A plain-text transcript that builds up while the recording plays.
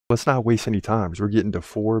let's not waste any time. We're getting to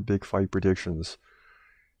 4 big fight predictions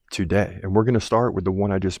today. And we're going to start with the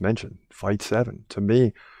one I just mentioned, Fight 7. To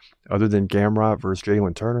me, other than Gamrot versus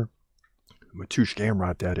Jalen Turner, Mateusz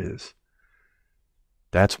Gamrot, that is.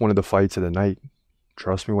 That's one of the fights of the night.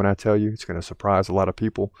 Trust me when I tell you, it's going to surprise a lot of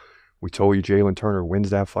people. We told you Jalen Turner wins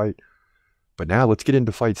that fight. But now let's get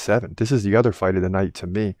into Fight 7. This is the other fight of the night to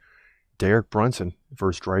me. Derek Brunson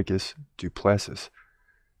versus Dricus Du Plessis.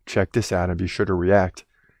 Check this out and be sure to react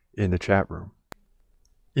in the chat room.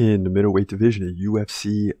 In the middleweight division at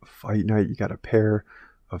UFC Fight Night, you got a pair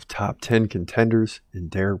of top 10 contenders in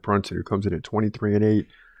Derek Brunson, who comes in at 23-8,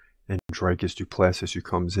 and Dricus Du Plessis, who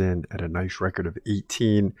comes in at a nice record of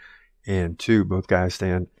 18-2. Both guys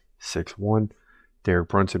stand 6'1". Derek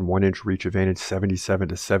Brunson 1-inch reach advantage,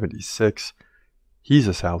 77-76. He's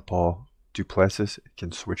a southpaw. Du Plessis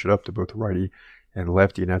can switch it up to both righty and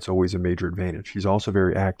lefty, and that's always a major advantage. He's also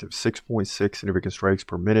very active, 6.6 significant strikes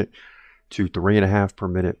per minute to 3.5 per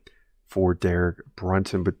minute for Derek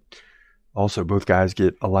Brunson. But also both guys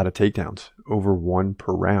get a lot of takedowns, over 1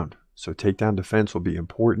 per round. So takedown defense will be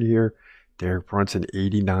important here. Derek Brunson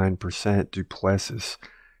 89%, Du Plessis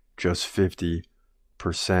just 50%,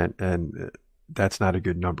 and that's not a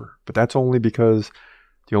good number. But that's only because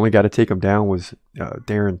the only guy to take him down was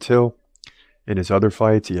Darren Till. In his other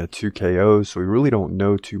fights, he had 2 KOs, so we really don't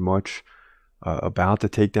know too much about the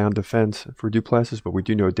takedown defense for Du Plessis, but we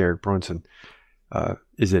do know Derek Brunson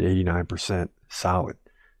is at 89% solid,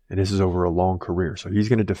 and this is over a long career. So he's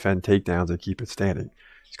going to defend takedowns and keep it standing.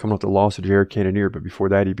 He's coming off the loss of Jared Cannonier, but before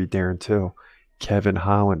that he beat Darren Till, Kevin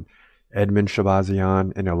Holland, Edmund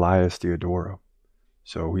Shabazian, and Elias Theodoro.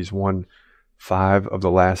 So he's won 5 of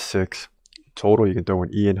the last 6 total. You can throw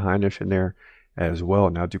an Ian Heinisch in there as well.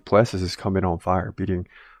 Now Du Plessis is coming on fire, beating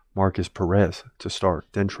Marcus Perez to start,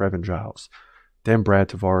 then Trevin Giles, then Brad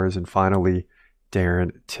Tavares, and finally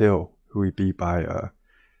Darren Till, who he beat by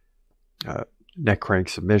neck crank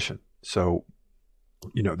submission. So,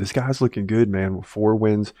 you know, this guy's looking good, man, with 4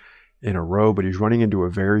 wins in a row, but he's running into a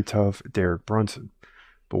very tough Derek Brunson.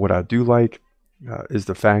 But what I do like is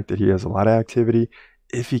the fact that he has a lot of activity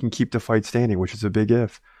if he can keep the fight standing, which is a big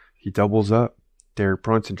if. He doubles up Derek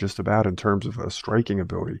Brunson just about in terms of striking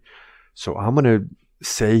ability. So I'm going to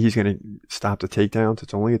say he's going to stop the takedowns.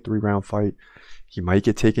 It's only a 3-round fight. He might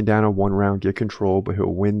get taken down in 1 round, get control, but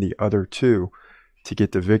he'll win the other 2 to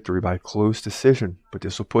get the victory by close decision. But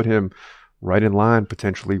this will put him right in line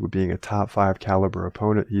potentially with being a top 5 caliber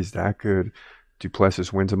opponent. He's that good. Du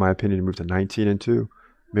Plessis wins, in my opinion, to move to 19-2.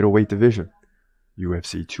 Middleweight division,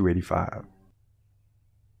 UFC 285.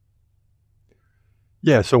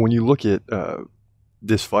 Yeah, so when you look at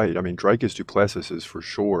this fight, I mean, Dricus Du Plessis is for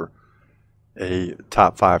sure a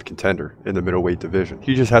top 5 contender in the middleweight division.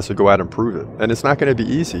 He just has to go out and prove it. And it's not going to be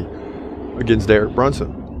easy against Derek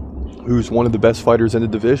Brunson, who's one of the best fighters in the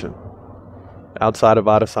division, outside of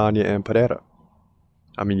Adesanya and Pereira.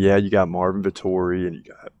 I mean, yeah, you got Marvin Vettori and you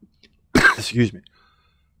got, excuse me,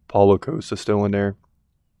 Paulo Costa still in there.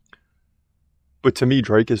 But to me,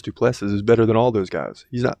 Dricus Du Plessis is better than all those guys.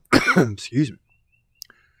 He's not, excuse me.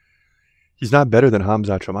 He's not better than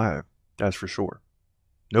Khamzat Chimaev, that's for sure.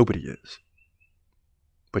 Nobody is.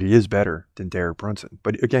 But he is better than Derek Brunson.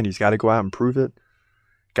 But again, he's got to go out and prove it.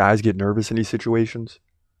 Guys get nervous in these situations.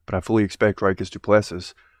 But I fully expect Dricus Du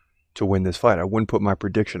Plessis to win this fight. I wouldn't put my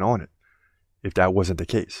prediction on it if that wasn't the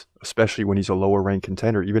case, especially when he's a lower ranked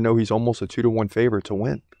contender, even though he's almost a 2-1 favorite to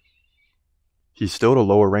win. He's still a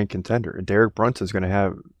lower ranked contender, and Derek Brunson's going to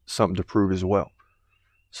have something to prove as well.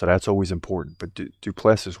 So that's always important. But Du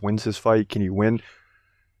Plessis wins this fight. Can he win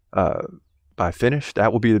by finish?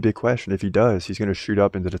 That will be the big question. If he does, he's going to shoot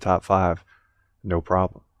up into the top 5, no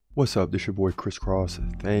problem. What's up? This your boy Chris Cross.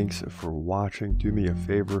 Thanks for watching. Do me a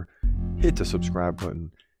favor, hit the subscribe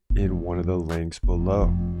button in one of the links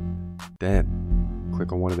below. Then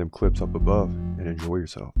click on one of them clips up above and enjoy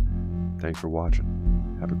yourself. Thanks for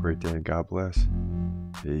watching. Have a great day and God bless.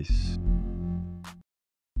 Peace.